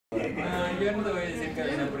Yo no te voy a decir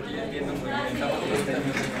cadena porque yo entiendo muy bien. Estamos los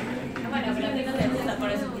términos. Bueno, pero a ti no te gusta,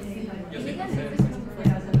 por eso Yo sí no sé.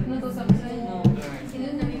 no te usamos. No.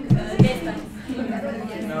 ¿Qué están?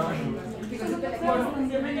 No.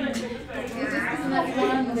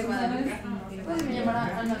 Puedes me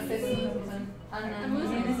llamar Ana Ceci. Ana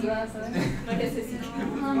Ceci.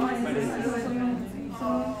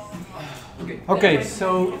 Okay,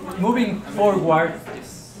 so moving forward,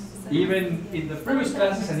 even in the previous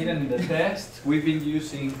classes and even in the test, we've been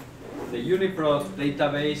using the UNIPROT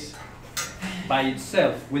database by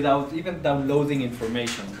itself without even downloading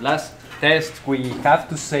information. Last test we have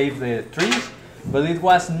to save the trees, but it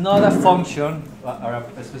was not a function or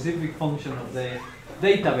a specific function of the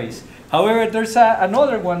database. However, there's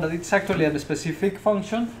another one that it's actually a specific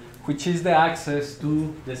function, which is the access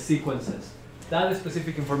to the sequences. That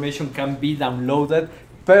specific information can be downloaded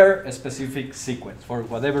per a specific sequence. For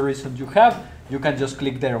whatever reason you have, you can just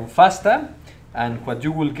click there on FASTA, and what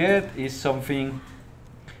you will get is something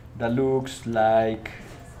that looks like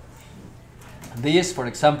this, for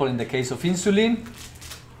example, in the case of insulin.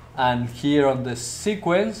 And here on the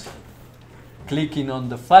sequence, clicking on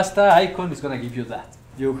the FASTA icon is going to give you that.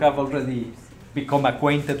 You have already become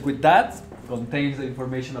acquainted with that. It contains the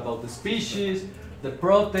information about the species, the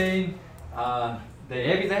protein, the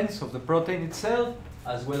evidence of the protein itself,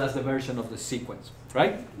 as well as the version of the sequence,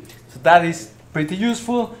 right? So that is pretty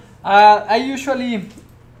useful. I usually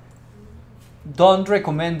don't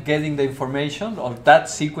recommend getting the information of that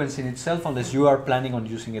sequence in itself unless you are planning on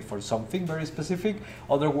using it for something very specific,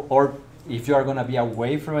 or if you are going to be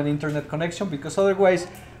away from an internet connection, because otherwise it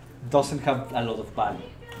doesn't have a lot of value,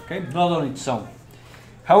 okay? Not on its own.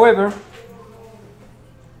 However,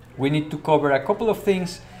 we need to cover a couple of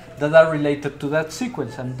things that are related to that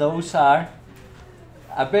sequence, and those are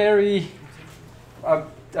a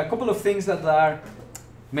couple of things that are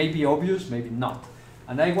maybe obvious, maybe not.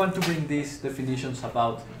 And I want to bring these definitions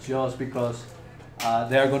about just because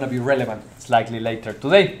they are going to be relevant slightly later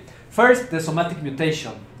today. First, the somatic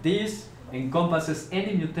mutation. This encompasses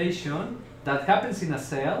any mutation that happens in a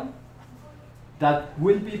cell that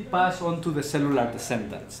will be passed on to the cellular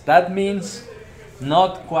descendants. That means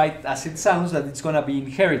not quite as it sounds that it's going to be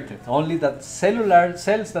inherited. Only that cellular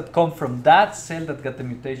cells that come from that cell that get the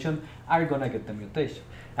mutation are going to get the mutation.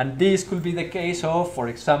 And this could be the case of, for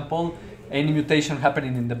example, any mutation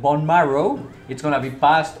happening in the bone marrow. It's going to be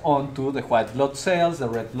passed on to the white blood cells, the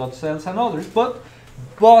red blood cells, and others, but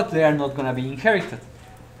they are not going to be inherited.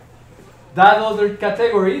 That other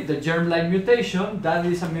category, the germline mutation, that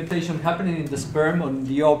is a mutation happening in the sperm or in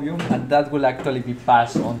the ovum, and that will actually be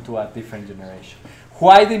passed on to a different generation.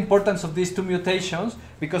 Why the importance of these two mutations?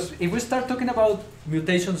 Because if we start talking about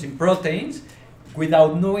mutations in proteins,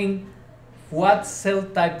 without knowing what cell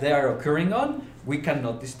type they are occurring on, we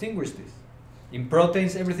cannot distinguish this. In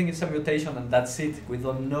proteins, everything is a mutation and that's it. We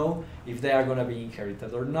don't know if they are going to be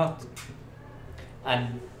inherited or not.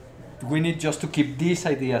 And we need just to keep these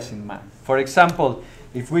ideas in mind. For example,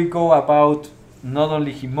 if we go about not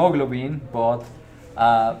only hemoglobin, but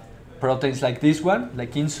proteins like this one,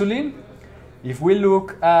 like insulin, if we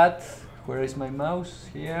look at, where is my mouse?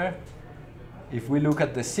 Here. If we look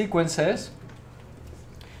at the sequences,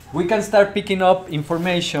 we can start picking up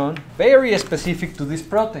information very specific to this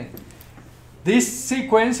protein. This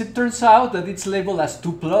sequence, it turns out that it's labeled as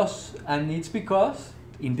 2+, and it's because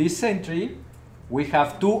in this entry, we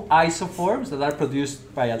have two isoforms that are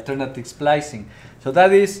produced by alternative splicing. So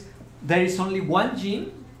that is, there is only one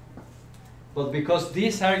gene, but because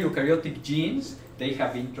these are eukaryotic genes, they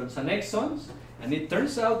have introns and exons, and it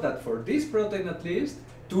turns out that for this protein at least,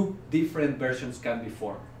 two different versions can be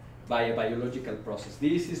formed by a biological process.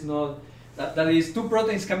 This is not, that is, two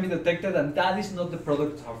proteins can be detected, and that is not the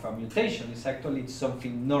product of a mutation. It's actually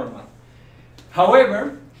something normal.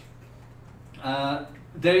 However,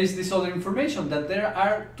 there is this other information that there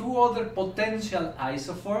are two other potential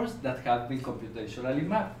isoforms that have been computationally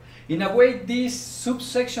mapped. In a way, this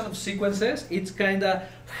subsection of sequences, it's kind of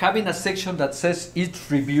having a section that says it's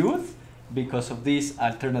reviewed because of this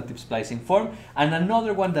alternative splicing form, and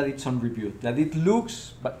another one that it's unreviewed, that it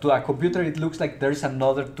looks, but to a computer it looks like there's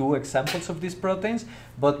another two examples of these proteins,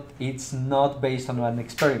 but it's not based on an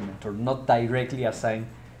experiment or not directly assigned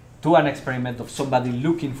to an experiment of somebody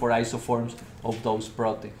looking for isoforms of those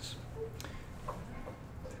proteins.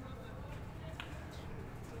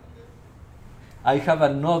 I have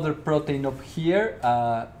another protein up here,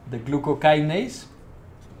 the glucokinase,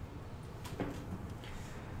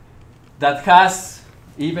 that has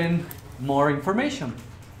even more information.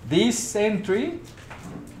 This entry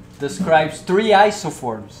describes three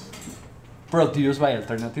isoforms produced by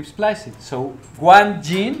alternative splicing. So one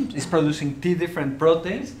gene is producing T different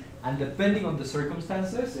proteins, and depending on the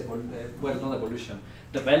circumstances, well, not evolution,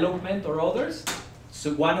 development or others,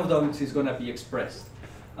 so one of those is going to be expressed.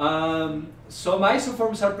 Some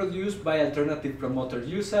isoforms are produced by alternative promoter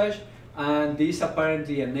usage, and these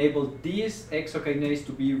apparently enable this exokinase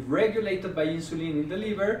to be regulated by insulin in the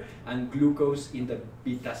liver and glucose in the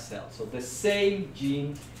beta cell. So the same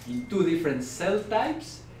gene in two different cell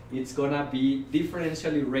types, it's going to be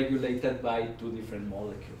differentially regulated by two different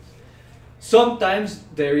molecules. Sometimes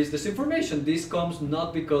there is this information. This comes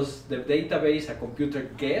not because the database, a computer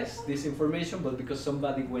guessed this information, but because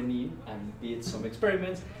somebody went in and did some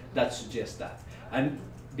experiments that suggest that. And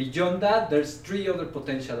beyond that, there's three other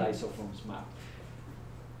potential isoforms mapped.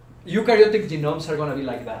 Eukaryotic genomes are going to be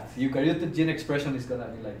like that. Eukaryotic gene expression is going to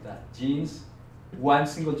be like that. Genes, one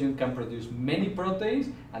single gene can produce many proteins,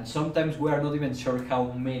 and sometimes we are not even sure how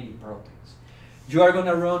many proteins. You are going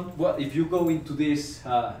to run, well, if you go into this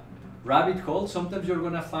rabbit hole, sometimes you're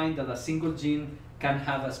going to find that a single gene can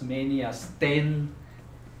have as many as 10,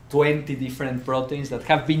 20 different proteins that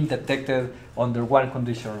have been detected under one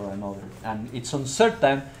condition or another. And it's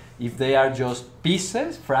uncertain if they are just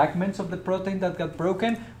pieces, fragments of the protein that got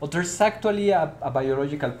broken, or there's actually a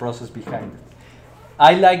biological process behind it.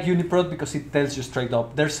 I like UNIPROT because it tells you straight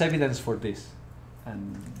up, there's evidence for this,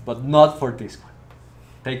 but not for this one.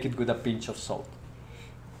 Take it with a pinch of salt.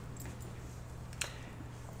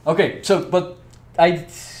 Okay, so, but I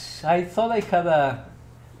thought I had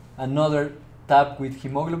another tab with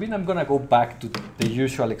hemoglobin. I'm going to go back to the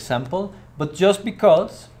usual example, but just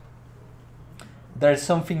because there's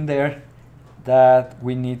something there that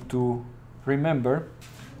we need to remember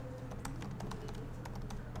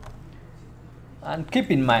and keep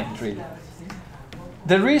in mind, really.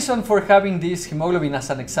 The reason for having this hemoglobin as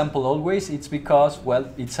an example always, it's because,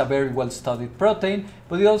 well, it's a very well-studied protein,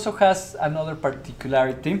 but it also has another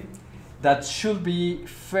particularity that should be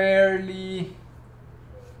fairly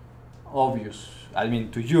obvious, I mean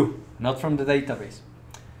to you, not from the database.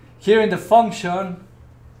 Here in the function,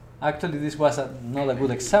 actually this was not a good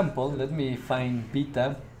example, let me find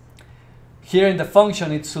beta. Here in the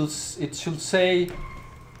function it should say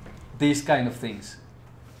these kind of things.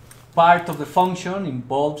 Part of the function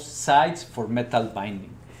involves sites for metal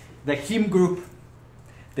binding. The heme group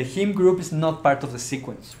is not part of the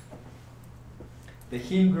sequence. The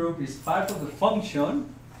heme group is part of the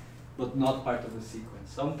function, but not part of the sequence.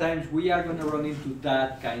 Sometimes we are going to run into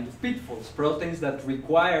that kind of pitfalls. Proteins that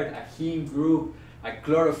require a heme group, a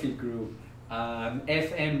chlorophyll group,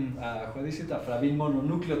 FM, what is it, a flavin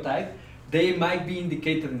mononucleotide, they might be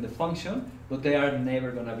indicated in the function, but they are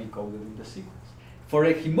never going to be coded in the sequence. For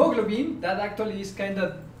a hemoglobin, that actually is kind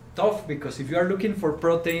of tough, because if you are looking for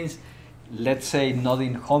proteins, let's say not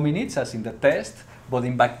in hominids as in the test, but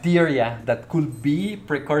in bacteria that could be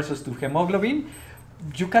precursors to hemoglobin,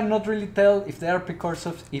 you cannot really tell if they are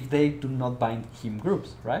precursors if they do not bind heme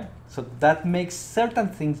groups, right? So that makes certain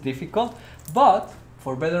things difficult, but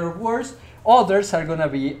for better or worse, others are going to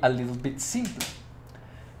be a little bit simpler.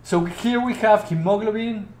 So here we have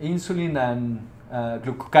hemoglobin, insulin, and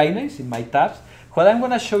glucokinase in my tabs. What I'm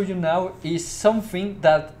going to show you now is something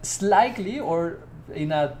that slightly or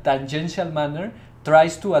in a tangential manner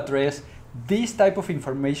tries to address this type of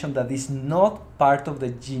information that is not part of the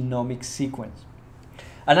genomic sequence.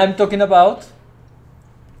 And I'm talking about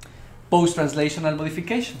post-translational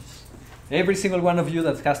modifications. Every single one of you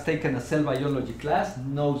that has taken a cell biology class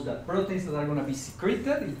knows that proteins that are going to be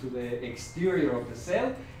secreted into the exterior of the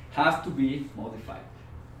cell have to be modified.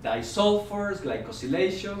 Disulfurs,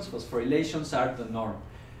 glycosylations, phosphorylations are the norm.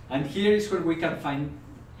 And here is where we can find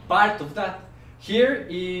part of that. Here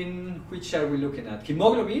in, which are we looking at?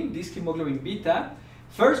 Hemoglobin, this hemoglobin beta.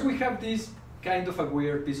 First we have this kind of a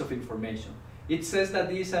weird piece of information. It says that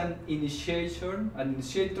this is an initiator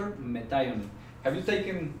methionine. Have you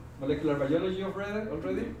taken molecular biology already?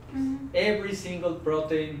 Mm-hmm. Every single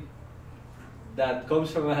protein that comes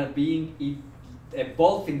from a being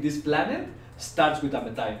evolved in this planet starts with a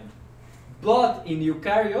methionine. But in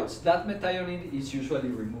eukaryotes, that methionine is usually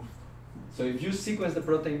removed. So if you sequence the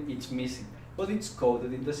protein, it's missing, but it's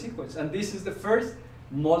coded in the sequence. And this is the first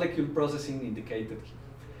molecule processing indicated here.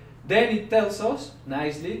 Then it tells us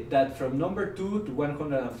nicely that from number 2 to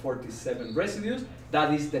 147 residues,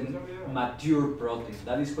 that is the mature protein.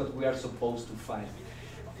 That is what we are supposed to find.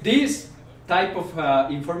 This type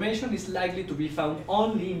of information is likely to be found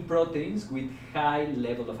only in proteins with high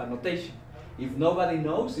level of annotation. If nobody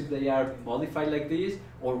knows if they are modified like this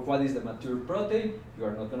or what is the mature protein, you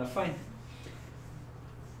are not going to find it.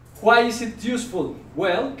 Why is it useful?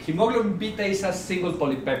 Well, hemoglobin beta is a single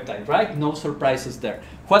polypeptide, right? No surprises there.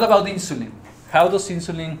 What about insulin? How does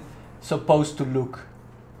insulin supposed to look?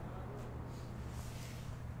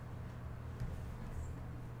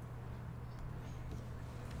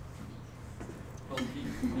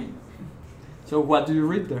 So what do you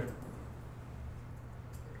read there?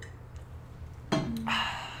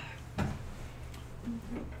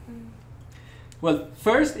 Well,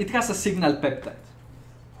 first, it has a signal peptide,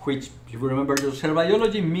 which, if you remember your cell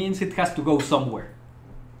biology, means it has to go somewhere,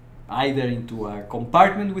 either into a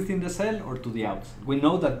compartment within the cell or to the outside. We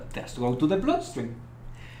know that it has to go to the bloodstream.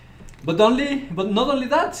 But not only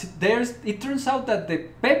that, it turns out that the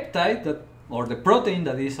peptide, or the protein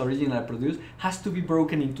that is originally produced, has to be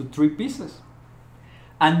broken into 3 pieces.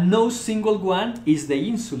 And no single one is the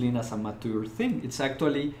insulin as a mature thing. It's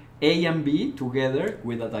actually A and B together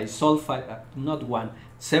with a disulfide,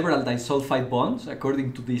 several disulfide bonds,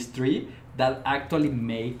 according to these 3, that actually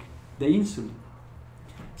make the insulin.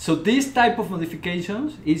 So this type of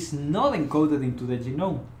modifications is not encoded into the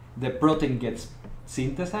genome. The protein gets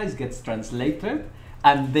synthesized, gets translated,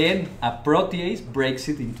 and then a protease breaks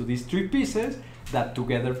it into these 3 pieces that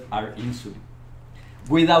together are insulin.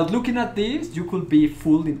 Without looking at this, you could be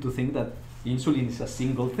fooled into thinking that insulin is a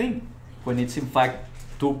single thing, when it's in fact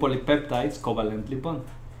 2 polypeptides covalently bound,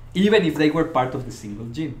 even if they were part of the single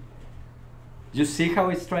gene. You see how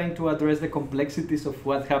it's trying to address the complexities of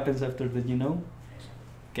what happens after the genome?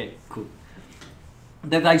 Okay, cool.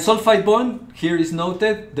 The disulfide bond, here is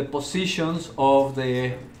noted the positions of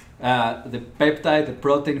the peptide, the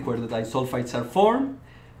protein where the disulfides are formed.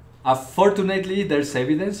 Fortunately, there's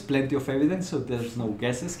evidence, plenty of evidence, so there's no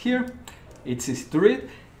guesses here. It's easy to read.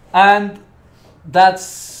 And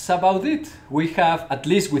that's about it. We have, at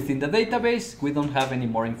least within the database, we don't have any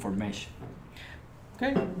more information.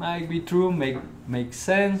 Okay, might be true, make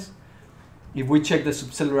sense. If we check the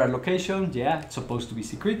subcellular location, yeah, it's supposed to be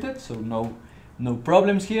secreted, so no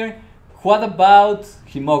problems here. What about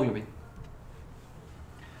hemoglobin?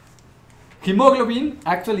 Hemoglobin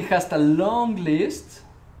actually has a long list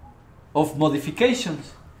of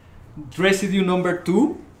modifications. Residue number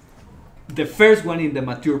 2, the first one in the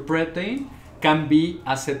mature protein, can be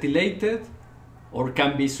acetylated or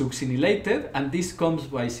can be succinylated, and this comes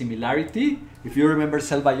by similarity. If you remember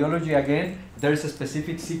cell biology again, there's a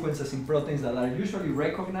specific sequences in proteins that are usually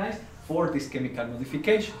recognized for these chemical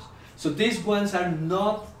modifications. So these ones are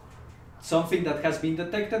not something that has been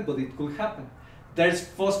detected, but it could happen. There's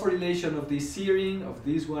phosphorylation of this serine, of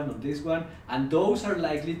this one, and those are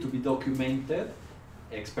likely to be documented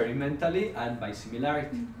experimentally and by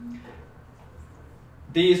similarity.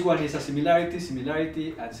 This one is a similarity,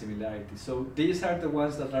 and similarity. So these are the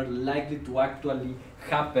ones that are likely to actually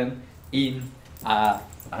happen in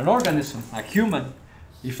an organism, a human.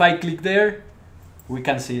 If I click there, we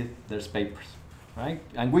can see there's papers, right?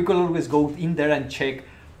 And we could always go in there and check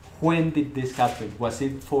when did this happen. Was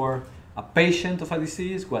it for a patient of a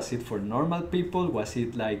disease? Was it for normal people? Was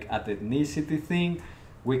it like an ethnicity thing?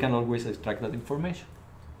 We can always extract that information.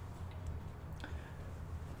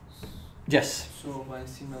 Yes? So by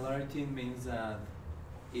similarity means that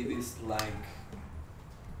it is like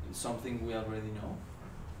something we already know?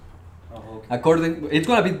 Oh, okay. It's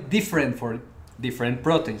going to be different for different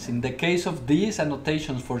proteins. In the case of these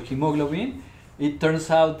annotations for hemoglobin, it turns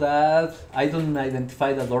out that I don't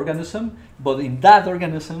identify that organism, but in that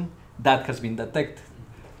organism, that has been detected.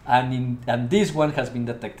 And this one has been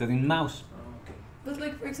detected in mouse. Okay. But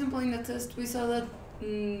like, for example, in the test, we saw that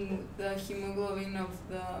the hemoglobin of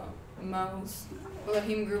the mouse, or the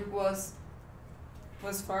heme group was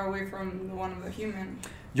far away from the one of the human.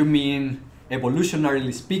 You mean,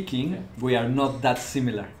 evolutionarily speaking, we are not that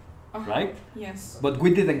similar, right? Yes. But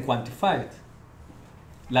we didn't quantify it.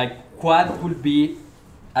 Like, what would be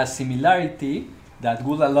a similarity that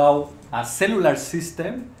would allow a cellular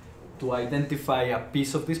system to identify a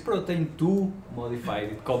piece of this protein to modify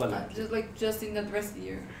it covalently? Just in that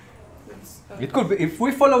residue. It could be. If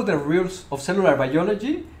we follow the rules of cellular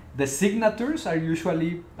biology, the signatures are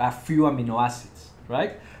usually a few amino acids,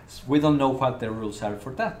 right? So we don't know what the rules are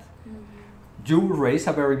for that. You raise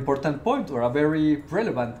a very important point, or a very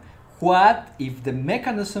relevant. What if the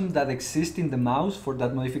mechanism that exists in the mouse for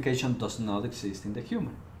that modification does not exist in the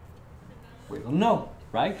human? We don't know,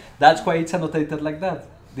 right? That's why it's annotated like that.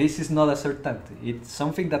 This is not a certainty. It's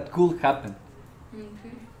something that could happen.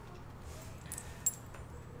 Okay.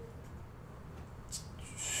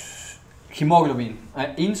 Hemoglobin.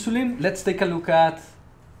 Insulin, let's take a look at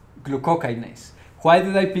glucokinase. Why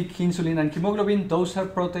did I pick insulin and hemoglobin? Those are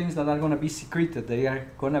proteins that are going to be secreted. They are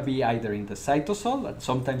going to be either in the cytosol, and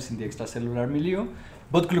sometimes in the extracellular milieu,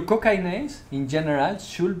 But glucokinase, in general,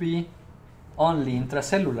 should be only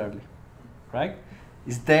intracellularly, right?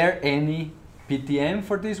 Is there any PTM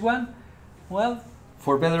for this one? Well,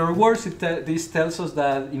 for better or worse, this tells us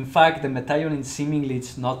that, in fact, the methionine seemingly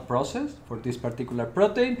is not processed for this particular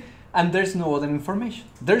protein, and there's no other information.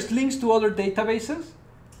 There's links to other databases,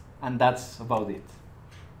 and that's about it.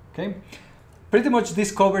 Okay? Pretty much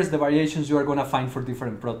this covers the variations you are going to find for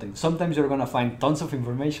different proteins. Sometimes you're going to find tons of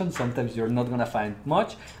information, sometimes you're not going to find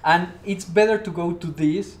much, and it's better to go to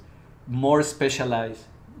these more specialized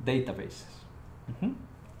databases.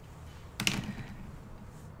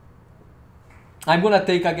 I'm going to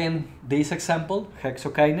take again this example,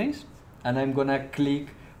 hexokinase, and I'm going to click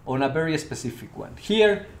on a very specific one.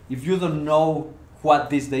 Here, if you don't know what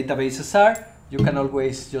these databases are, you can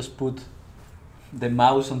always just put the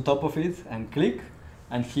mouse on top of it and click.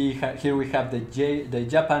 And here we have the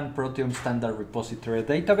Japan Proteome Standard Repository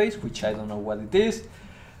Database, which I don't know what it is.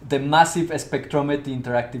 The Massive Spectrometry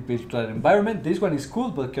Interactive Virtual Environment. This one is cool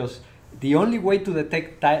because the only way to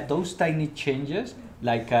detect those tiny changes,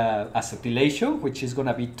 like acetylation, which is going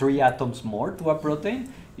to be 3 atoms more to a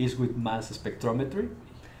protein, is with mass spectrometry.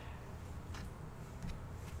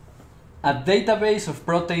 A database of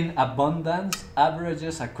protein abundance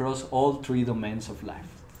averages across all 3 domains of life.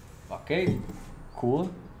 Okay,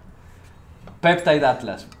 cool. Peptide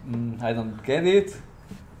atlas, I don't get it.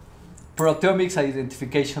 Proteomics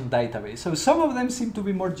identification database. So some of them seem to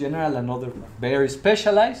be more general and others very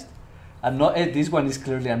specialized. And this one is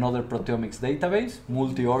clearly another proteomics database,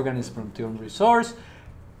 multi-organism proteome resource,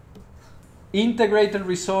 integrated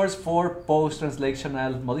resource for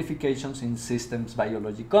post-translational modifications in systems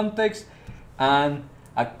biology context, and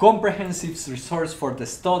a comprehensive resource for the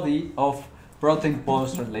study of protein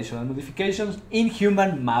post-translational modifications in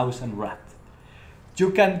human, mouse, and rat.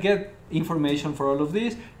 You can get information for all of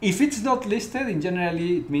these. If it's not listed, in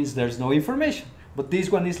generally it means there's no information. But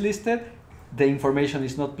this one is listed, the information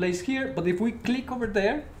is not placed here, but if we click over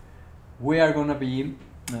there, we are gonna be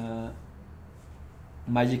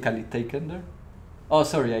magically taken there. Oh,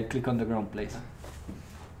 sorry, I click on the wrong place.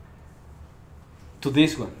 To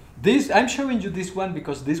this one. I'm showing you this one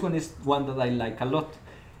because this one is one that I like a lot.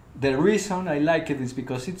 The reason I like it is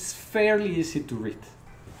because it's fairly easy to read.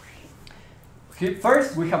 Okay,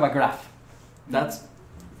 first, we have a graph. That's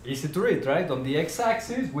easy to read, right? On the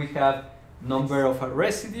x-axis, we have number of a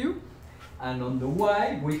residue, and on the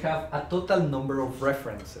y, we have a total number of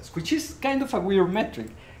references, which is kind of a weird metric.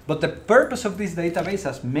 But the purpose of this database,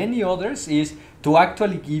 as many others, is to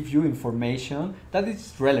actually give you information that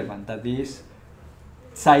is relevant, that is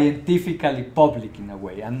scientifically public in a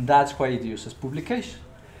way, and that's why it uses publication.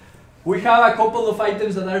 We have a couple of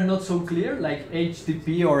items that are not so clear, like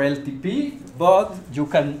HTP or LTP, but you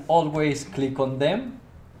can always click on them.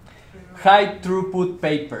 High throughput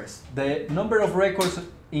papers, the number of records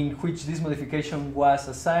in which this modification was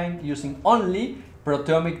assigned using only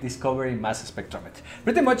proteomic discovery mass spectrometry.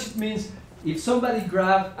 Pretty much it means if somebody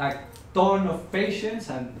grabbed a ton of patients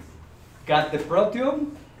and got the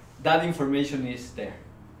proteome, that information is there.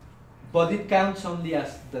 But it counts only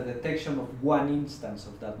as the detection of one instance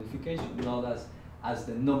of that modification, not as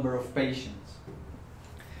the number of patients.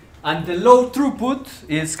 And the low throughput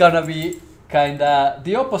is gonna be kinda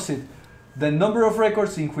the opposite. The number of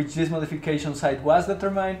records in which this modification site was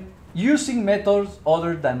determined using methods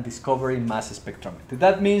other than discovery mass spectrometry.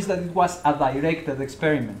 That means that it was a directed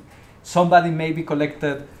experiment. Somebody maybe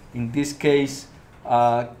collected, in this case,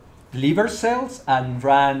 liver cells and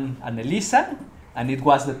ran an ELISA, and it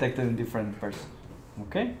was detected in different persons.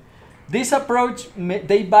 Okay? This approach,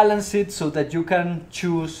 they balance it so that you can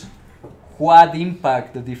choose what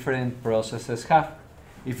impact the different processes have.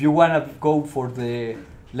 If you want to go for the,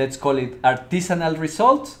 let's call it artisanal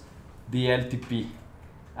results, the LTP.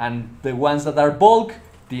 And the ones that are bulk,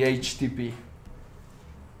 the HTP.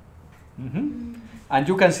 And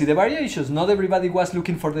you can see the variations. Not everybody was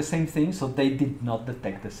looking for the same thing, so they did not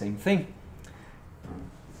detect the same thing.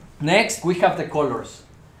 Next, we have the colors.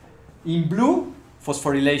 In blue,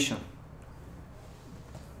 phosphorylation.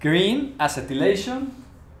 Green, acetylation.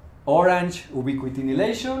 Orange,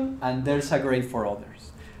 ubiquitinylation. And there's a gray for others.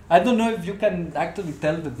 I don't know if you can actually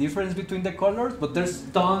tell the difference between the colors, but there's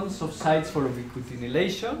tons of sites for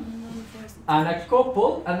ubiquitinylation. And a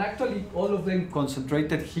couple, and actually all of them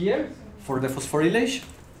concentrated here for the phosphorylation.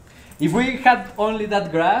 If we had only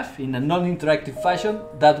that graph in a non-interactive fashion,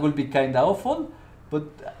 that would be kind of awful.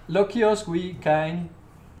 But lucky us, we can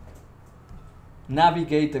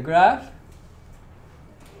navigate the graph,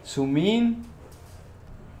 zoom in.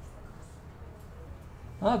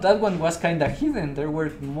 Oh, that one was kind of hidden. There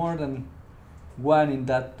were more than one in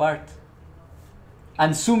that part.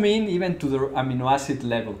 and zoom in even to the amino acid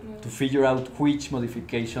level to figure out which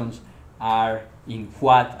modifications are in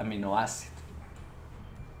what amino acid.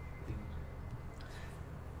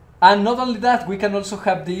 And not only that, we can also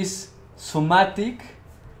have these somatic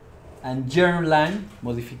and germline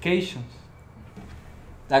modifications.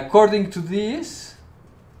 According to this,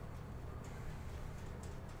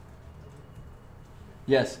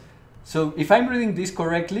 yes, so if I'm reading this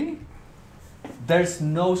correctly, there's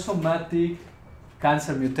no somatic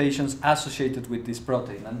cancer mutations associated with this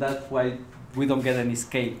protein, and that's why we don't get any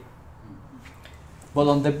scale. But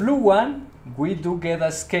on the blue one, we do get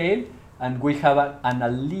a scale, and we have an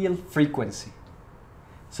allele frequency.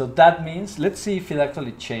 So that means, let's see if it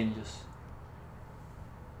actually changes.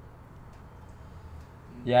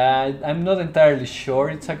 Yeah, I'm not entirely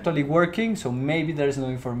sure it's actually working, so maybe there's no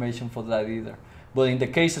information for that either. But in the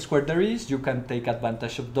cases where there is, you can take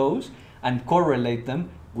advantage of those and correlate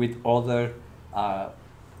them with other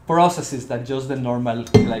processes than just the normal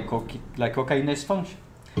glycokinase function.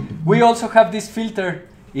 We also have this filter.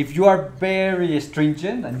 If you are very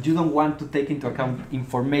stringent and you don't want to take into account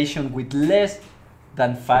information with less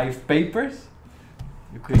than 5 papers,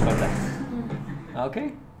 you click on that.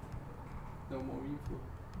 Okay? No more info.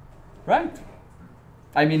 Right?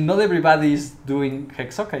 I mean, not everybody is doing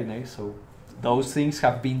hexokinase, so those things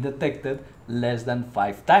have been detected less than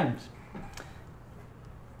 5 times.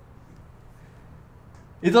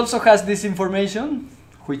 It also has this information,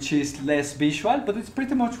 which is less visual, but it's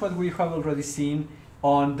pretty much what we have already seen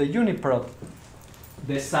on the UNIPROT.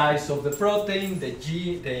 The size of the protein, the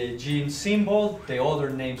gene symbol, the other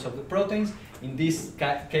names of the proteins. In this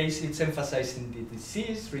case, it's emphasizing the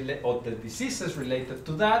disease or the diseases related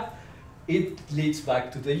to that. It leads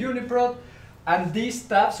back to the UNIPROT. And these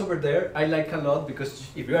tabs over there, I like a lot, because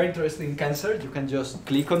if you are interested in cancer, you can just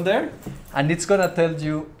click on there, and it's going to tell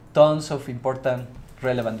you tons of important,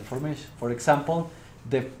 relevant information. For example,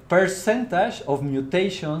 the percentage of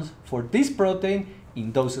mutations for this protein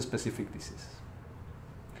in those specific diseases.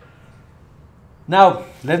 Now,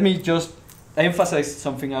 let me just emphasize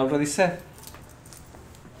something I already said.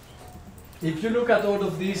 If you look at all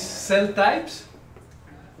of these cell types,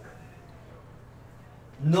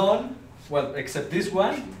 none, well, except this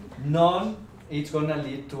one, none is going to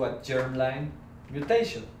lead to a germline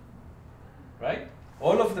mutation, right?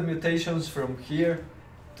 All of the mutations from here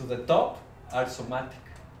to the top are somatic.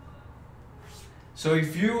 So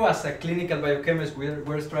if you, as a clinical biochemist,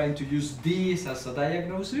 were trying to use this as a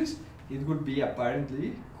diagnosis, it would be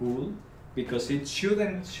apparently cool, because it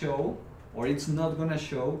shouldn't show, or it's not going to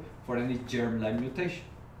show for any germline mutation,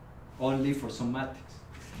 only for somatics,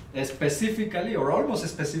 specifically or almost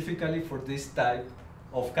specifically for this type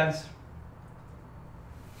of cancer.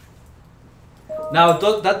 Now,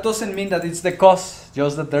 that doesn't mean that it's the cause,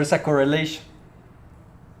 just that there's a correlation.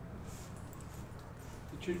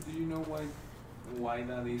 Teacher, do you know why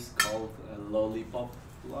that is called a lollipop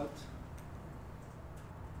plot?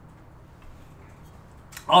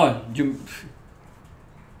 Oh, you.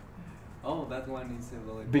 Oh, that one is a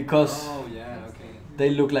lollipop. Because oh yeah, okay.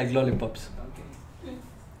 They look like lollipops. Okay.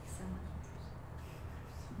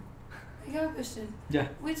 I got a question. Yeah.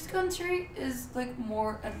 Which country is like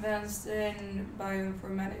more advanced in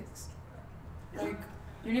bioinformatics? Like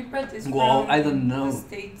UNIPROT is Well, from I don't know. the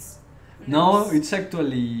States. No, it's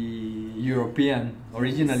actually European,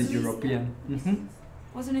 originally European.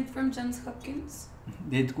 Wasn't it from Johns Hopkins?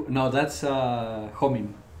 No, that's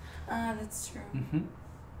OMIM. Ah, that's true.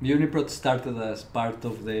 UNIPROT started as part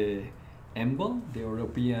of the EMBOL, the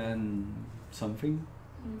European something.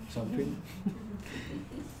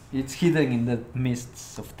 It's hidden in the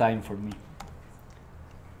mists of time for me.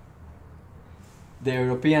 The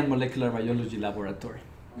European Molecular Biology Laboratory.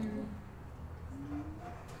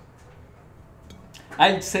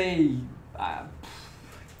 I'd say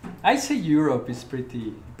Europe is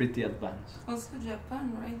pretty advanced. Also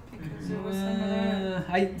Japan, right? Because there was another.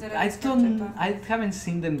 I haven't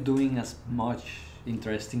seen them doing as much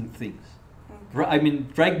interesting things. Okay. I mean,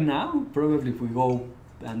 right now, probably if we go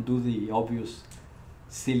and do the obvious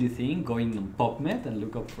silly thing, going on PubMed and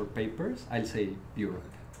look up for papers, I'll say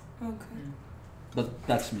Europe. Okay. But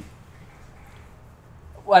that's me.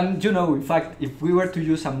 And in fact, if we were to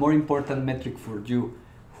use a more important metric for you,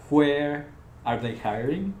 where are they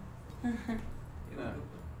hiring?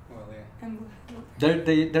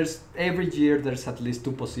 There's every year there's at least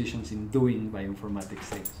 2 positions in doing bioinformatics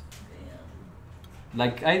things.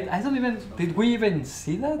 Like I don't even, did we even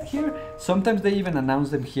see that here? Sometimes they even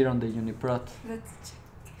announce them here on the UNIPROT. Let's check.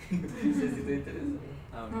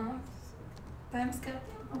 Time scale?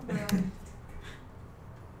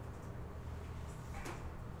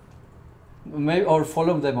 Maybe, or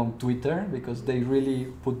follow them on Twitter because they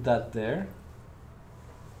really put that there.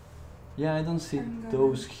 Yeah, I don't see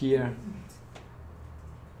those here.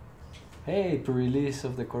 Hey, pre-release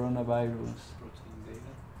of the coronavirus.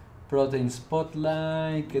 Protein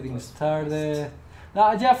spotlight, getting started.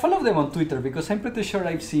 Yeah, follow them on Twitter because I'm pretty sure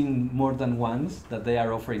I've seen more than once that they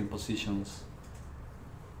are offering positions.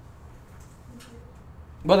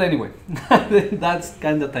 But anyway, that's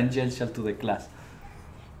kind of tangential to the class.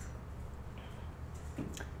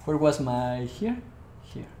 Where was my here?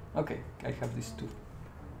 Here. Okay, I have these two.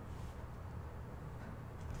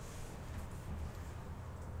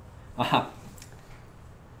 Aha.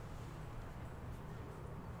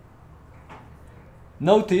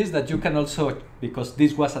 Notice that you can also, because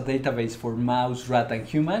this was a database for mouse, rat, and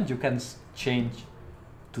human, you can change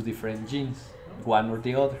to different genes, one or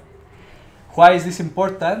the other. Why is this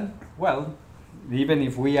important? Well, even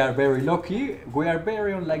if we are very lucky, we are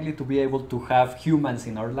very unlikely to be able to have humans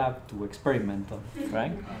in our lab to experiment on,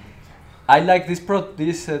 right? I like this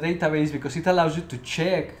database because it allows you to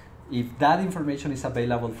check if that information is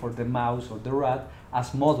available for the mouse or the rat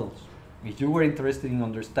as models. If you were interested in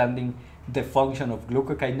understanding the function of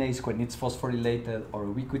glucokinase when it's phosphorylated or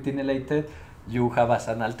ubiquitinylated, you have as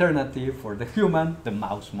an alternative for the human, the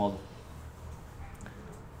mouse model.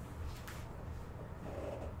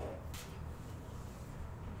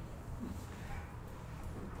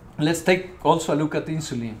 Let's take also a look at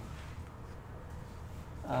insulin.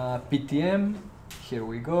 PTM, here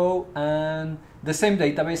we go, and the same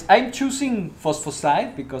database. I'm choosing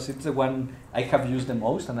phosphoside because it's the one I have used the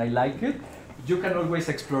most and I like it. You can always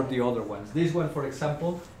explore the other ones. This one, for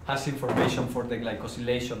example, has information for the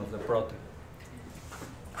glycosylation of the protein,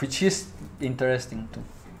 which is interesting too.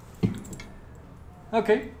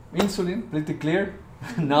 Okay, insulin, pretty clear,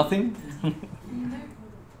 nothing.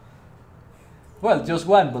 Well, just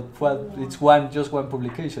one, but well, it's just one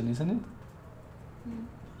publication, isn't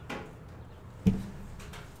it?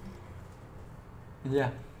 Yeah.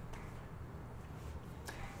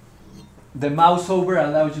 The mouse over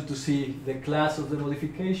allows you to see the class of the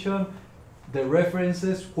modification, the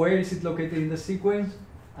references, where is it located in the sequence,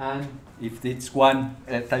 and if it's one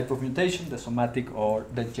type of mutation, the somatic or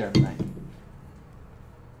the germline.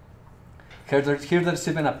 Here there's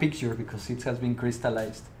even a picture because it has been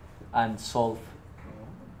crystallized and solved.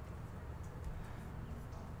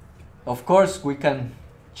 Of course, we can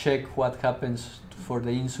check what happens for the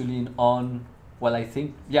insulin on, well, I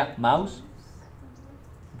think, yeah, mouse,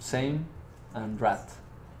 same, and rat.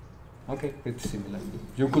 Okay, it's similar.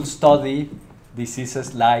 You could study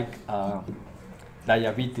diseases like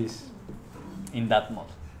diabetes in that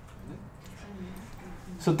model.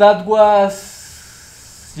 So that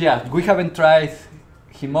was, yeah, we haven't tried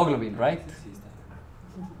hemoglobin, right?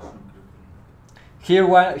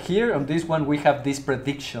 Here on this one we have these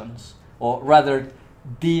predictions, or rather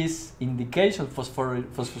these indications for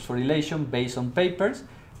phosphorylation based on papers.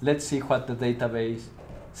 Let's see what the database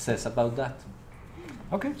says about that.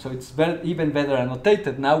 Okay, so it's even better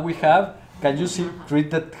annotated. Now we have, can you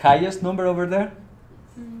read the highest number over there?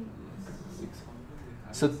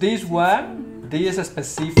 So this one, this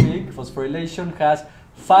specific phosphorylation has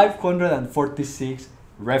 546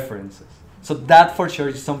 references. So that for sure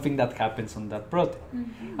is something that happens on that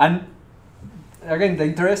protein. And again, the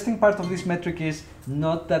interesting part of this metric is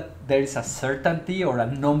not that there is a certainty or a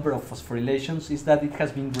number of phosphorylations, is that it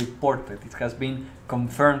has been reported, it has been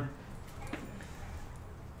confirmed.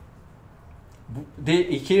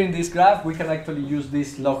 Here in this graph, we can actually use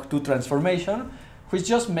this log2 transformation, which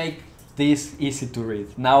just make this easy to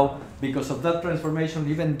read. Now, because of that transformation,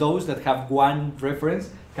 even those that have one reference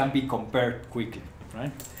can be compared quickly,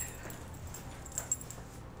 right?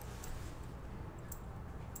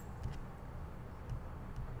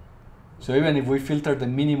 So even if we filter the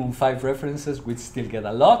minimum 5 references, we still get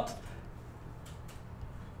a lot.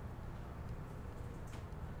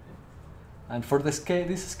 And for the scale,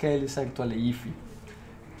 this scale is actually iffy.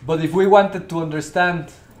 But if we wanted to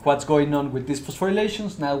understand what's going on with these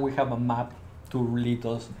phosphorylations, now we have a map to lead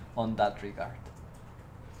us on that regard.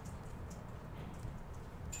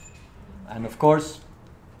 And of course,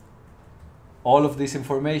 all of this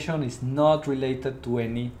information is not related to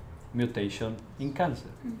any mutation in cancer,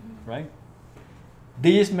 right?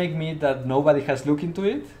 These make me that nobody has looked into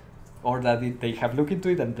it, or that they have looked into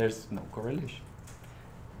it and there's no correlation.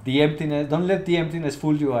 The emptiness, don't let the emptiness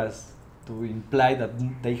fool you as to imply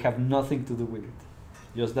that they have nothing to do with it,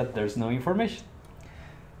 just that there's no information.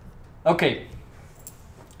 Okay,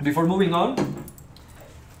 before moving on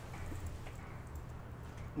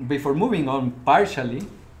partially,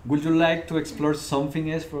 would you like to explore something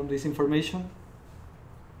else from this information?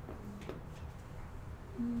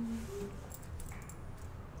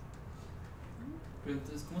 Pero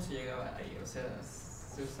entonces, ¿cómo se llegaba ahí? O sea,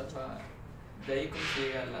 se usaba... De ahí, ¿cómo se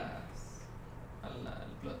llega al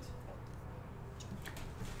plot?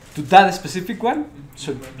 To that specific one,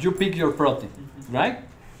 so you pick your protein, right?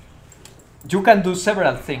 You can do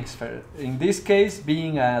several things. In this case,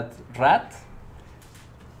 being at rat,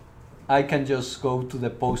 I can just go to the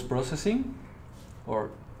post-processing,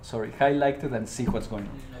 or sorry, highlight it and see what's going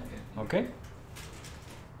on. Okay?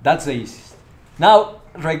 That's the easiest. Now,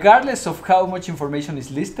 regardless of how much information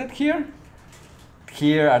is listed here,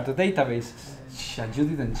 here are the databases. And you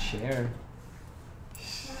didn't share.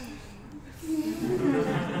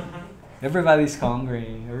 Everybody's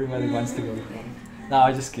hungry. Everybody wants to go home. No,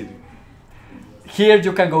 I'm just kidding. Here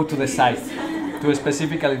you can go to the site, to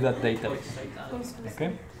specifically that database.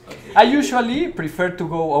 Okay? I usually prefer to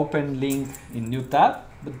go open link in new tab,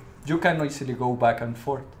 but you can easily go back and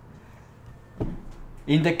forth.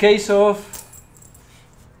 In the case of,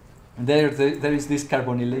 there is this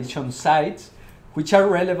carbonylation sites, which are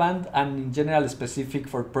relevant and in general specific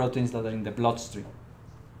for proteins that are in the bloodstream.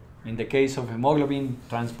 In the case of hemoglobin,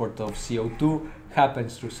 transport of CO2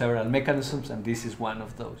 happens through several mechanisms, and this is one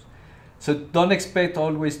of those. So don't expect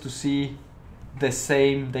always to see the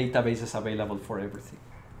same databases available for everything.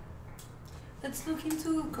 Let's look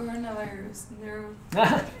into coronavirus.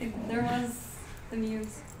 There was the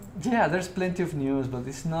news. Yeah, there's plenty of news, but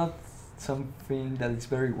it's not something that is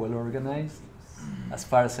very well organized, as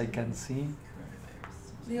far as I can see.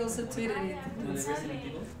 They also tweeted it.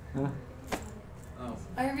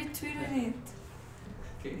 I retweeted it.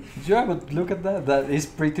 Okay. Yeah, but look at that. That is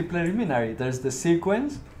pretty preliminary. There's the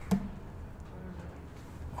sequence,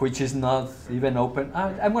 which is not even open.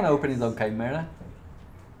 I'm going to open it on Chimera.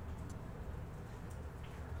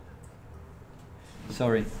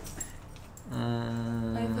 Sorry.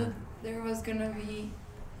 I thought there was going to be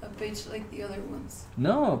a page like the other ones.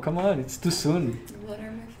 No, come on. It's too soon. What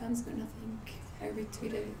are my fans going to think? I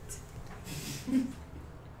retweeted it.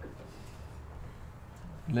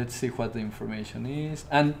 Let's see what the information is.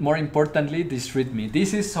 And more importantly, this README.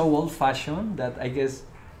 This is so old-fashioned that I guess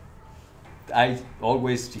I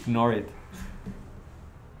always ignore it.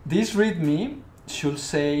 This README should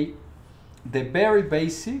say the very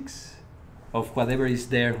basics of whatever is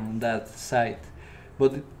there on that site.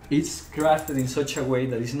 But it's crafted in such a way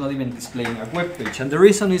that it's not even displaying a web page. And the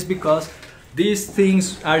reason is because these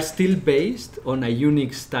things are still based on a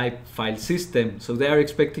Unix type file system. So they are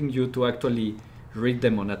expecting you to actually read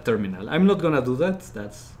them on a terminal. I'm not going to do that.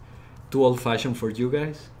 That's too old-fashioned for you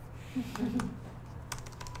guys.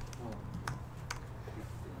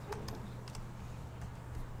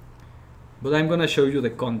 But I'm going to show you the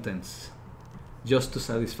contents just to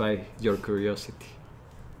satisfy your curiosity.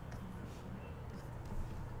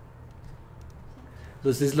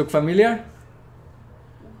 Does this look familiar?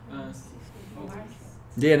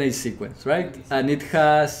 DNA sequence, right? And it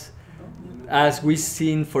has, as we've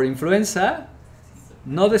seen for influenza,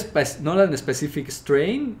 not a specific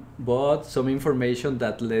strain, but some information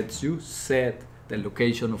that lets you set the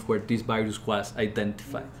location of where this virus was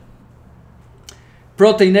identified.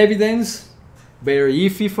 Protein evidence, very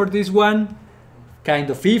iffy for this one, kind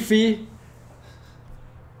of iffy,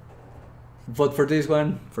 but for this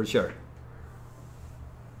one, for sure.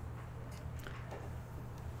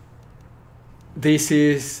 This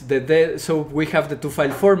is so we have the two file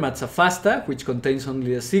formats, a FASTA, which contains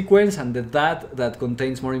only a sequence, and the DAT that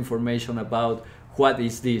contains more information about what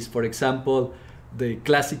is this. For example, the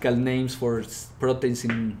classical names for proteins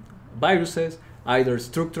in viruses, either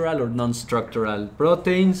structural or non-structural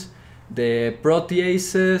proteins, the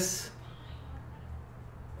proteases,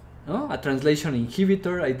 a translation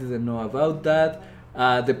inhibitor, I didn't know about that,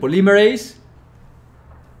 the polymerase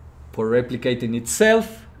for replicating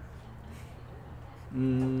itself.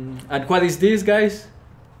 And what is this, guys?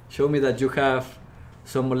 Show me that you have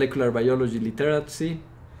some molecular biology literacy.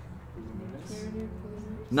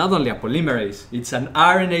 Not only a polymerase, it's an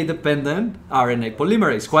RNA-dependent RNA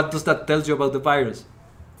polymerase. What does that tell you about the virus?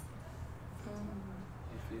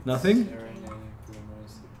 Nothing?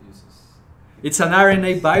 It's an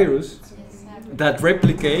RNA virus that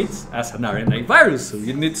replicates as an RNA virus. So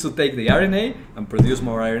it needs to take the RNA and produce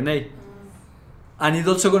more RNA. And it's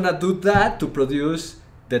also going to do that to produce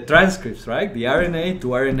the transcripts, right? The RNA to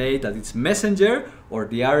RNA that is messenger, or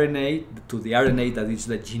the RNA to the RNA that is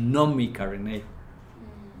the genomic RNA.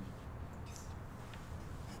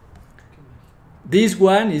 This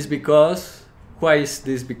one is because, why is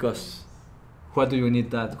this because? What do you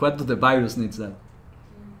need that? What do the virus needs that?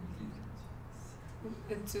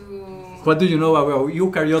 To what do you know about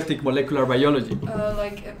eukaryotic molecular biology?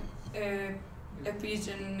 like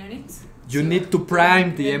epigenetics. You So need to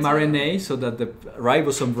prime the it's mRNA so that the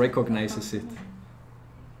ribosome recognizes it.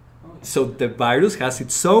 Oh, So the virus has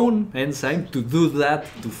its own enzyme to do that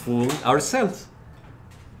to fool our cells.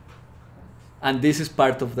 And this is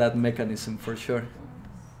part of that mechanism for sure.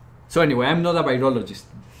 So anyway, I'm not a virologist.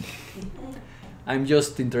 I'm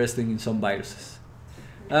just interested in some viruses.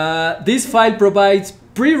 This file provides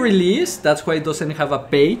pre-release, that's why it doesn't have a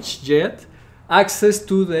page yet, access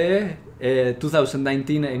to the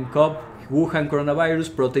 2019 nCoV Wuhan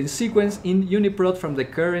coronavirus protein sequence in UNIPROT from the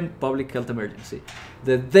current public health emergency.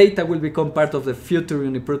 The data will become part of the future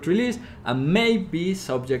UNIPROT release and may be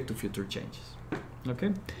subject to future changes.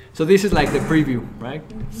 Okay, so this is like the preview, right?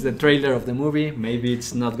 It's the trailer of the movie. Maybe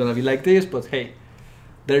it's not gonna be like this, but hey,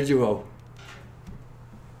 there you go.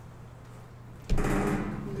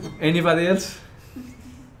 Anybody else?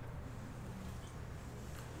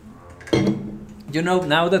 You know,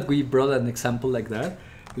 now that we brought an example like that,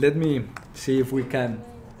 let me see if we can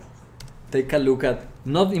take a look at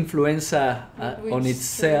not influenza on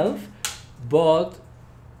itself, but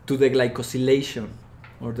to the glycosylation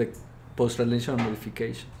or the post-translational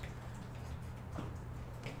modification.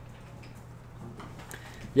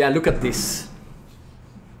 Yeah, look at this.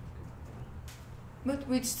 But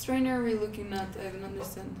which strain are we looking at? I don't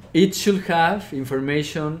understand. It should have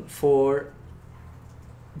information for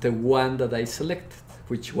the one that I selected,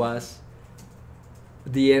 which was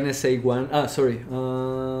the NSA one. Ah, sorry.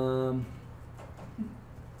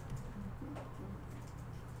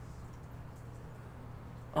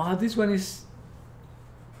 This one is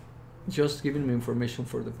just giving me information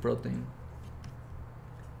for the protein.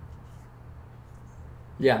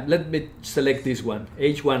 Yeah, let me select this one,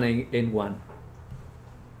 H1N1.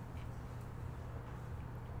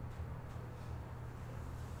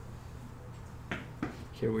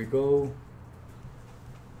 Here we go.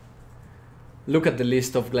 Look at the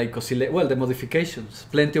list of glycosylation, well, the modifications.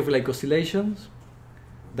 Plenty of glycosylations,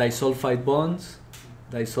 disulfide bonds,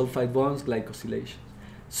 glycosylations.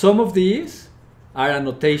 Some of these are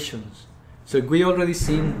annotations. So we already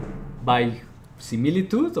seen by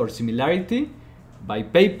similitude or similarity, by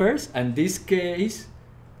papers, and this case,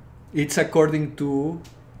 it's according to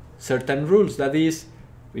certain rules. That is,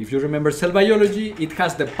 if you remember cell biology, it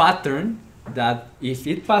has the pattern that if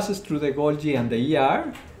it passes through the Golgi and the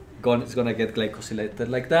ER, it's gonna get glycosylated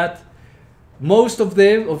like that. Most of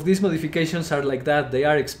these modifications are like that. They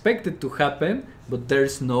are expected to happen, but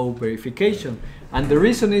there's no verification. And the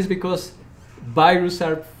reason is because viruses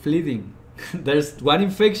are fleeting. There's one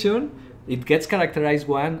infection, it gets characterized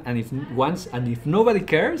once, and if nobody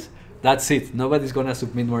cares, that's it. Nobody's gonna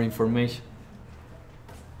submit more information.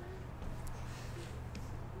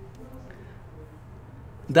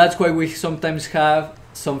 That's why we sometimes have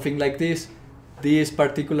something like this. This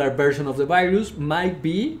particular version of the virus might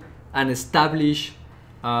be an established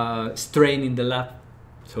strain in the lab.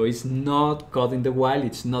 So it's not caught in the wild,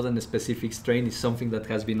 it's not a specific strain, it's something that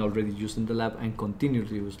has been already used in the lab and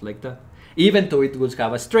continually used like that. Even though it will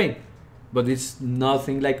have a strain, but it's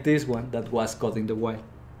nothing like this one that was caught in the wild.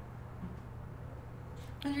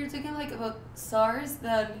 And you're talking like about SARS,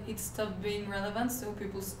 that it stopped being relevant, so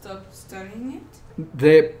people stopped studying it?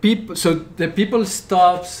 The people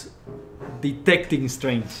stops detecting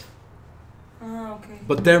strains. Okay.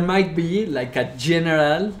 But there might be like a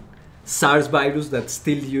general SARS virus that's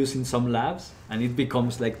still used in some labs, and it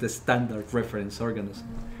becomes like the standard reference organism.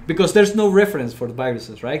 Because there's no reference for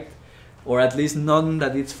viruses, right? Or at least none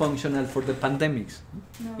that it's functional for the pandemics.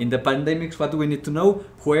 No. In the pandemics, what do we need to know?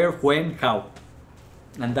 Where, when, how?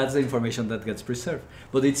 And that's the information that gets preserved.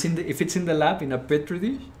 But if it's in the lab, in a petri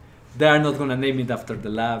dish, they are not going to name it after the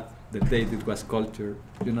lab, the date it was cultured.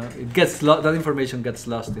 You know, it gets that information gets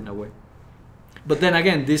lost in a way. But then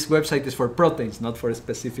again, this website is for proteins, not for a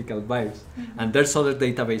specific virus. Mm-hmm. And there's other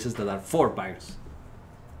databases that are for virus.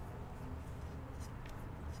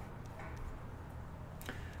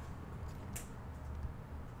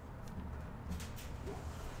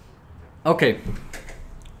 Okay.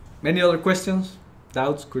 Any other questions?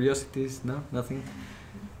 Doubts? Curiosities? No? Nothing?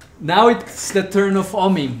 Now it's the turn of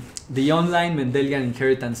OMIM, the online Mendelian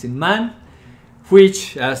inheritance in man,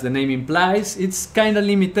 which, as the name implies, it's kind of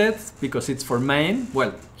limited because it's for men,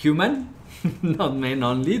 well, human, not men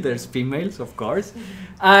only, there's females, of course,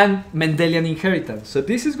 and Mendelian inheritance. So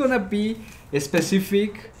this is going to be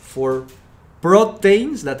specific for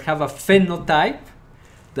proteins that have a phenotype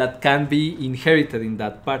that can be inherited in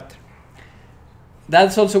that pattern.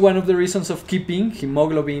 That's also one of the reasons of keeping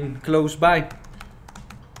hemoglobin close by.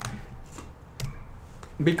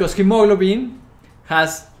 Because hemoglobin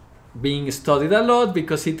has been studied a lot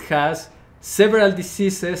because it has several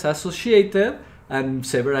diseases associated and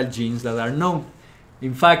several genes that are known.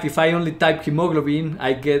 In fact, if I only type hemoglobin,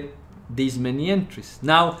 I get these many entries.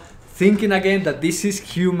 Now, thinking again that this is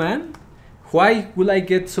human, why will I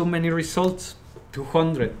get so many results?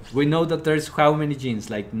 200. We know that there's how many genes?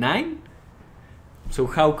 Like 9? So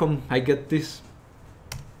how come I get this?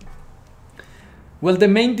 Well, the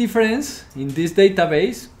main difference in this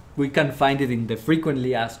database, we can find it in the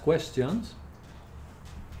frequently asked questions.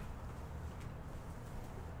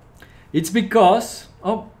 It's because,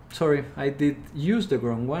 oh, sorry, I did use the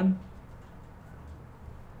wrong one.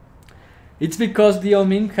 It's because the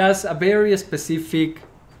OMIM has a very specific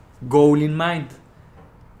goal in mind.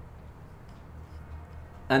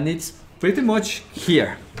 And it's pretty much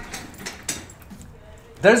here.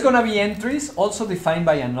 There's going to be entries also defined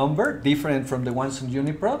by a number, different from the ones on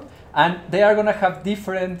UNIPROT, and they are going to have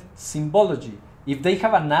different symbology. If they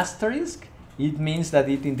have an asterisk, it means that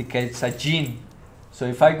it indicates a gene. So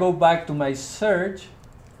if I go back to my search,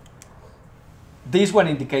 this one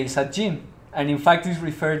indicates a gene. And in fact, it's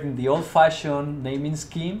referred in the old-fashioned naming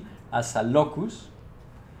scheme as a locus.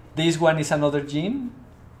 This one is another gene.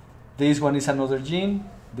 This one is another gene.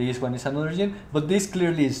 This one is another gene. But this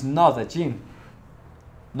clearly is not a gene.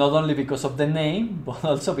 Not only because of the name, but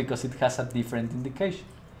also because it has a different indication.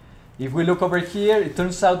 If we look over here, it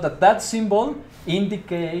turns out that that symbol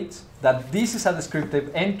indicates that this is a descriptive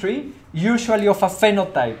entry, usually of a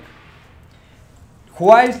phenotype.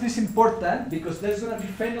 Why is this important? Because there's going to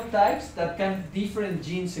be phenotypes that can have different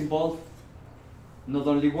genes involved, not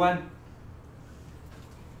only one.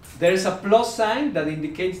 There is a plus sign that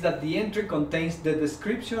indicates that the entry contains the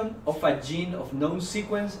description of a gene of known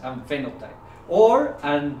sequence and phenotype, or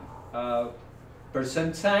an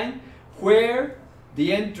percent sign where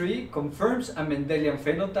the entry confirms a Mendelian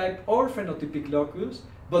phenotype or phenotypic locus,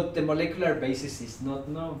 but the molecular basis is not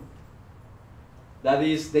known. That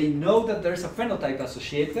is, they know that there's a phenotype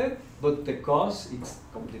associated, but the cause is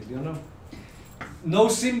completely unknown. No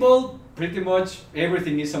symbol, pretty much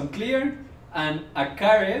everything is unclear, and a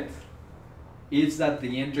caret is that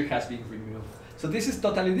the entry has been removed. So this is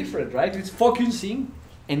totally different, right? It's focusing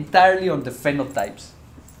entirely on the phenotypes,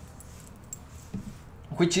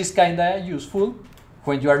 which is kind of useful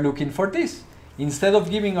when you are looking for this. Instead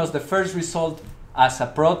of giving us the first result as a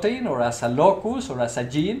protein or as a locus or as a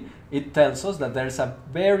gene, it tells us that there's a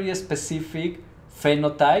very specific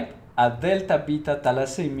phenotype, a delta beta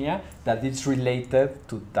thalassemia, that is related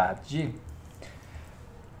to that gene.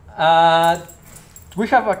 We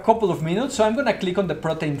have a couple of minutes, so I'm going to click on the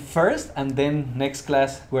protein first, and then next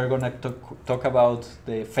class we're going to talk about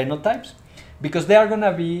the phenotypes, because they are going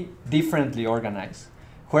to be differently organized.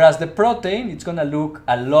 Whereas the protein, it's going to look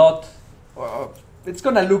a lot, it's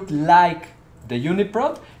going to look like the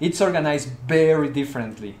UNIPROT. It's organized very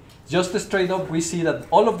differently. Just straight up, we see that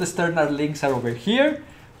all of the external links are over here,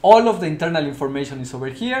 all of the internal information is over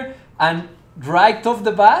here, and right off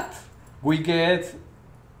the bat, we get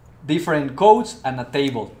different codes and a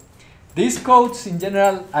table. These codes, in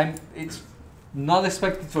general, it's not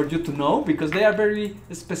expected for you to know because they are very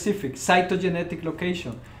specific. Cytogenetic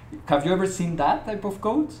location. Have you ever seen that type of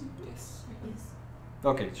codes? Yes.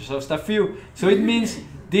 Okay, just a few. So it means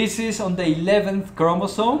this is on the 11th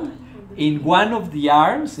chromosome in one of the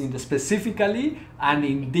arms, specifically, and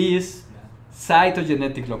in this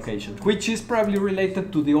cytogenetic location, which is probably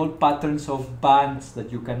related to the old patterns of bands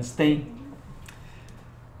that you can stain.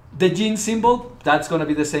 The gene symbol, that's going to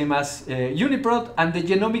be the same as UNIPROT, and the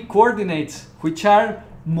genomic coordinates, which are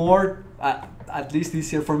more, at least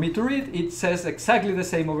easier for me to read. It says exactly the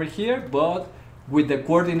same over here, but with the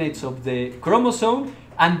coordinates of the chromosome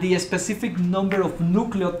and the specific number of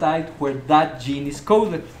nucleotide where that gene is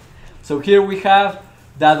coded. So here we have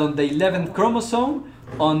that on the 11th chromosome,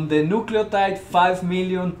 on the nucleotide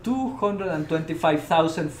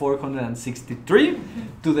 5,225,463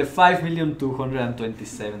 to the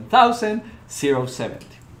 5,227,070.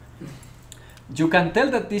 You can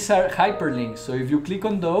tell that these are hyperlinks. So if you click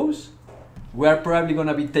on those, we are probably going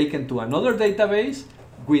to be taken to another database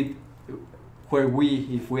where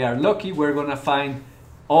if we are lucky, we're going to find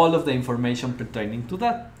all of the information pertaining to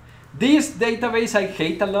that. This database I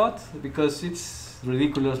hate a lot because it's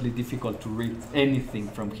ridiculously difficult to read anything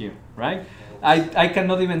from here, right? I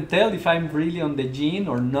cannot even tell if I'm really on the gene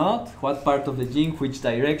or not, what part of the gene, which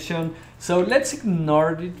direction. So let's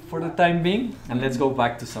ignore it for the time being, and let's go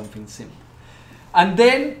back to something simple. And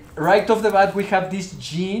then, right off the bat, we have these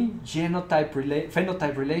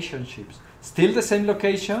gene-genotype-phenotype relationships. Still the same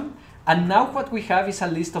location, and now what we have is a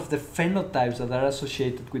list of the phenotypes that are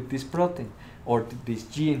associated with this protein, or this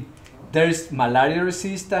gene. There's malaria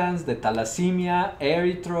resistance, the thalassemia,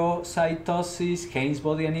 erythrocytosis, Haynes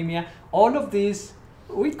body anemia. All of these,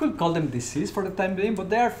 we could call them disease for the time being, but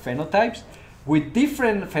they are phenotypes with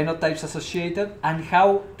different phenotypes associated and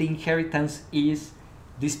how the inheritance is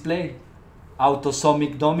displayed.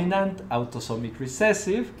 Autosomic dominant, autosomic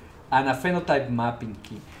recessive, and a phenotype mapping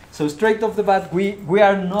key. So straight off the bat, we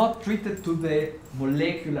are not treated to the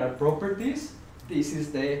molecular properties. This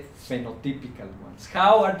is the phenotypical ones.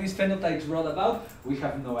 How are these phenotypes brought about? We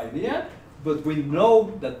have no idea, but we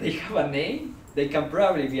know that they have a name, they can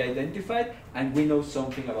probably be identified, and we know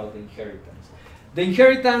something about the inheritance. The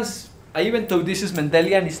inheritance, even though this is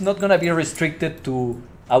Mendelian, is not going to be restricted to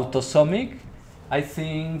autosomic. I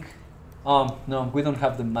think, no, we don't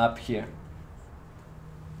have the map here.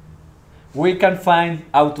 We can find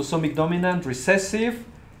autosomic dominant, recessive,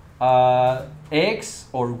 X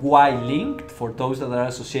or Y linked for those that are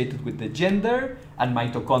associated with the gender, and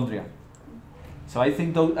mitochondria. So I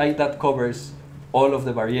think that covers all of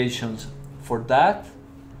the variations for that.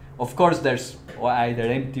 Of course, there's either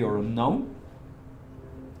empty or unknown.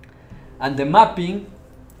 And the mapping,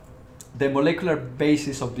 the molecular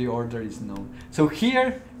basis of the order is known. So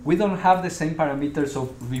here, we don't have the same parameters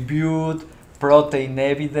of reviewed, protein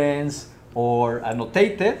evidence, or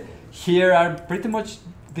annotated. Here are pretty much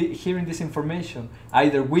here in this information.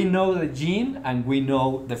 Either we know the gene and we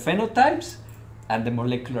know the phenotypes and the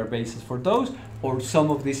molecular basis for those, or some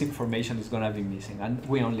of this information is going to be missing. And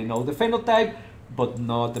we only know the phenotype, but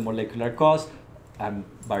not the molecular cause and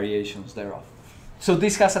variations thereof. So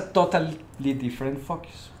this has a totally different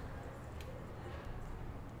focus.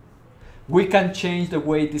 We can change the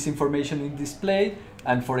way this information is displayed.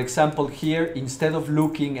 And for example, here, instead of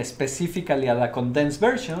looking specifically at a condensed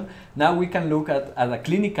version, now we can look at the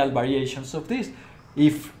clinical variations of this.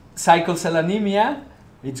 If sickle cell anemia,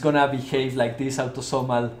 it's going to behave like this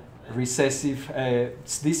autosomal recessive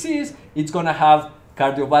disease. It's going to have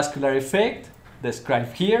cardiovascular effect,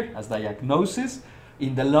 described here as diagnosis.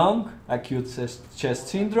 In the lung, acute chest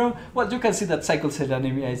syndrome. Well, you can see that sickle cell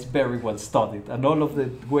anemia is very well studied, and all of the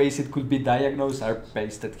ways it could be diagnosed are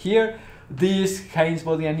pasted here. This Haynes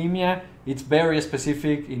body anemia, it's very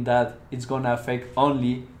specific in that it's going to affect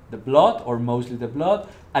only the blood or mostly the blood,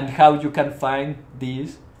 and how you can find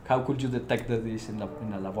this, how could you detect this in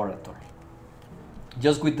a laboratory.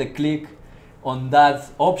 Just with the click on that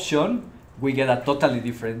option, we get a totally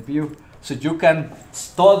different view. So you can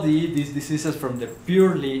study these diseases from the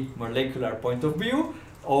purely molecular point of view,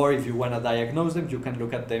 or if you want to diagnose them, you can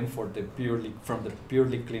look at them from the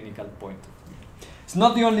purely clinical point of view. It's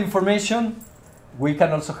not the only information. We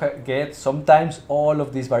can also get sometimes all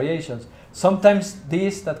of these variations. Sometimes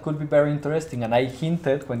this that could be very interesting, and I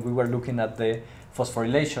hinted when we were looking at the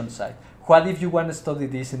phosphorylation side. What if you want to study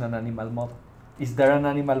this in an animal model? Is there an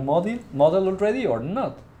animal model already or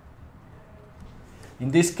not? In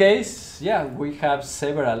this case, yeah, we have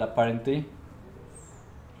several apparently.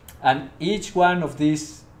 And each one of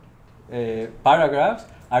these paragraphs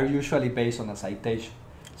are usually based on a citation.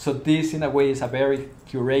 So this, in a way, is a very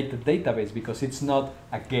curated database because it's not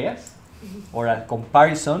a guess or a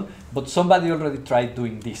comparison, but somebody already tried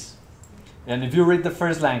doing this. And if you read the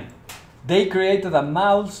first line, they created a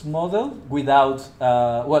mouse model without,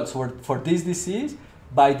 for this disease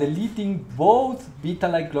by deleting both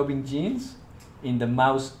beta-like globin genes in the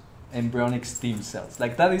mouse embryonic stem cells.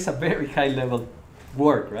 Like, that is a very high level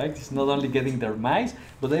work, right? It's not only getting their mice,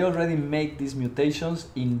 but they already make these mutations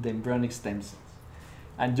in the embryonic stem cells.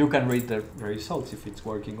 And you can read the results if it's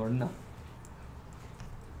working or not.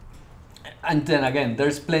 And then again,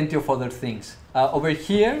 there's plenty of other things. Over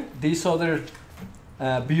here, this other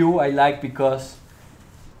view I like because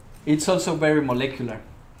it's also very molecular.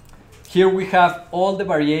 Here we have all the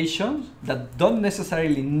variations that don't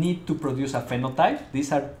necessarily need to produce a phenotype.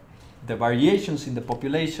 These are the variations in the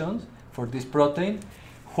populations for this protein.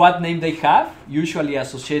 What name they have, usually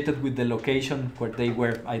associated with the location where they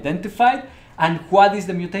were identified, and what is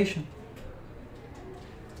the mutation.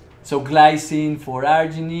 So glycine for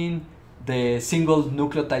arginine, the single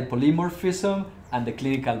nucleotide polymorphism, and the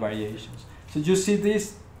clinical variations. So you see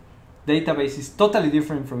this database is totally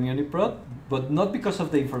different from UNIPROT, but not because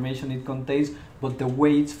of the information it contains, but the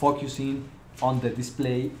way it's focusing on the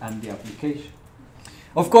display and the application.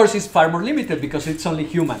 Of course, it's far more limited because it's only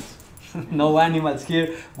humans. No animals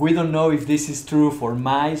here. We don't know if this is true for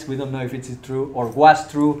mice. We don't know if it's true or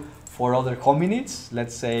was true for other hominids.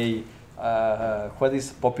 Let's say, what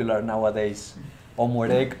is popular nowadays? Homo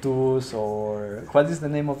erectus, or what is the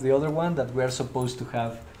name of the other one that we are supposed to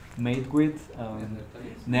have made with?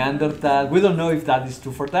 Neanderthal. We don't know if that is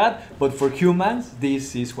true for that, but for humans,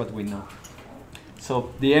 this is what we know. So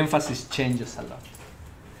the emphasis changes a lot.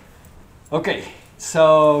 Okay,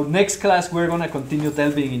 so next class we're gonna continue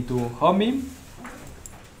delving into OMIM.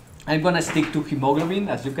 I'm gonna stick to hemoglobin.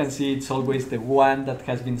 As you can see, it's always the one that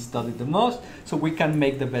has been studied the most, so we can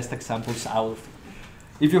make the best examples out of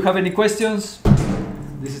it. If you have any questions,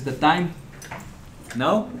 this is the time.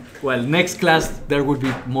 No? Well, next class there will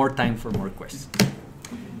be more time for more questions.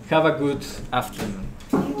 Have a good afternoon.